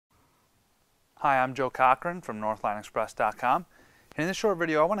Hi, I'm Joe Cochran from NorthlineExpress.com, and in this short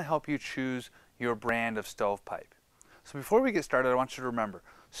video I want to help you choose your brand of stovepipe. So before we get started, I want you to remember,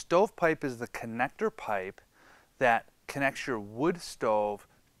 stovepipe is the connector pipe that connects your wood stove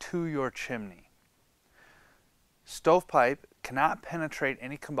to your chimney. Stovepipe cannot penetrate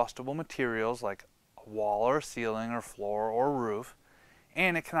any combustible materials like a wall or a ceiling or floor or roof,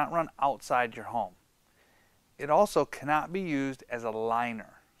 and it cannot run outside your home. It also cannot be used as a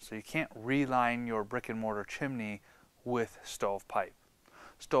liner. So you can't reline your brick and mortar chimney with stovepipe.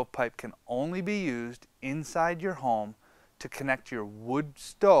 Stovepipe can only be used inside your home to connect your wood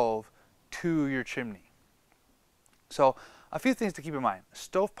stove to your chimney. So a few things to keep in mind.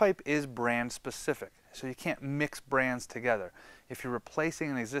 Stovepipe is brand specific, so you can't mix brands together. If you're replacing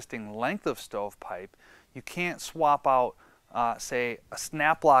an existing length of stovepipe, you can't swap out, say, a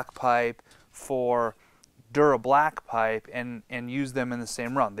snap lock pipe for Dura-Black pipe and use them in the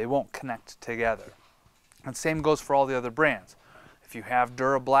same run. They won't connect together. And same goes for all the other brands. If you have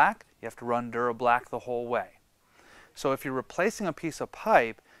Dura-Black, you have to run Dura-Black the whole way. So if you're replacing a piece of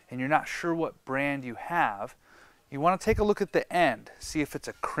pipe and you're not sure what brand you have, you want to take a look at the end, see if it's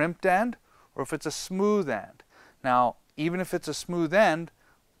a crimped end or if it's a smooth end. Now, even if it's a smooth end,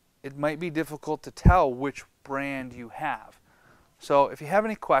 it might be difficult to tell which brand you have. So if you have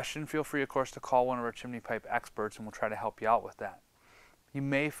any question, feel free, of course, to call one of our chimney pipe experts and we'll try to help you out with that. You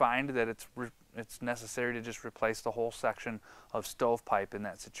may find that it's necessary to just replace the whole section of stovepipe in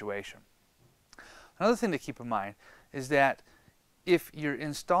that situation. Another thing to keep in mind is that if you're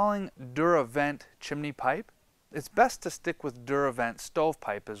installing Duravent chimney pipe, it's best to stick with Duravent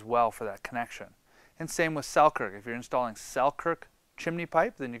stovepipe as well for that connection. And same with Selkirk. If you're installing Selkirk chimney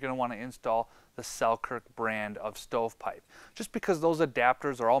pipe, then you're going to want to install the Selkirk brand of stovepipe. Just because those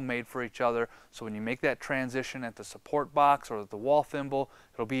adapters are all made for each other, so when you make that transition at the support box or at the wall thimble,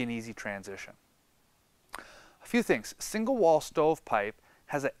 it'll be an easy transition. A few things. Single wall stovepipe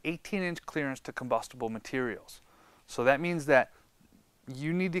has an 18-inch clearance to combustible materials. So that means that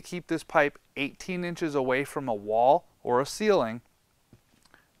you need to keep this pipe 18 inches away from a wall or a ceiling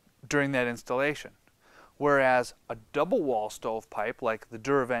during that installation. Whereas a double wall stovepipe, like the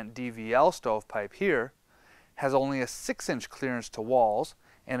Duravent DVL stovepipe here, has only a 6-inch clearance to walls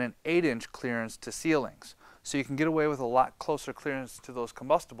and an 8-inch clearance to ceilings. So you can get away with a lot closer clearance to those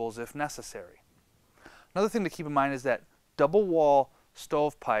combustibles if necessary. Another thing to keep in mind is that double wall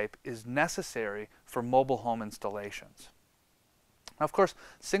stovepipe is necessary for mobile home installations. Now, of course,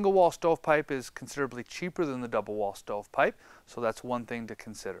 single wall stovepipe is considerably cheaper than the double wall stovepipe, so that's one thing to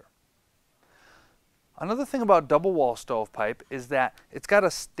consider. Another thing about double wall stovepipe is that it's got a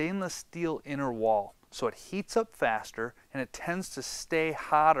stainless steel inner wall, so it heats up faster and it tends to stay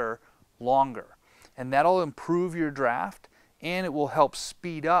hotter longer. And that'll improve your draft and it will help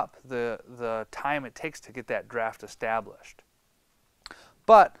speed up the time it takes to get that draft established.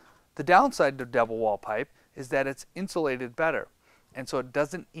 But the downside to double wall pipe is that it's insulated better, and so it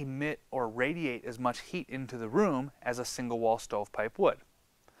doesn't emit or radiate as much heat into the room as a single wall stovepipe would.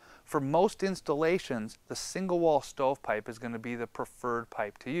 For most installations, the single wall stovepipe is going to be the preferred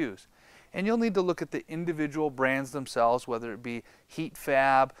pipe to use. And you'll need to look at the individual brands themselves, whether it be Heat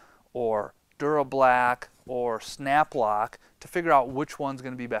Fab or Dura-Black or Snap Lock, to figure out which one's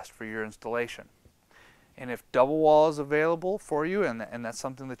going to be best for your installation. And if double wall is available for you and that's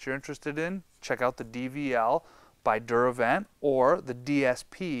something that you're interested in, check out the DVL by Duravent or the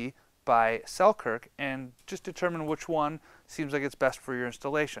DSP by Selkirk and just determine which one seems like it's best for your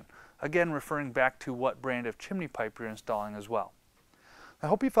installation. Again, referring back to what brand of chimney pipe you're installing as well. I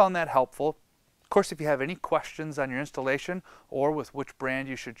hope you found that helpful. Of course, if you have any questions on your installation or with which brand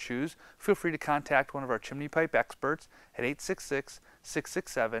you should choose, feel free to contact one of our chimney pipe experts at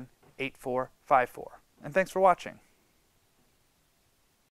 866-667-8454. And thanks for watching.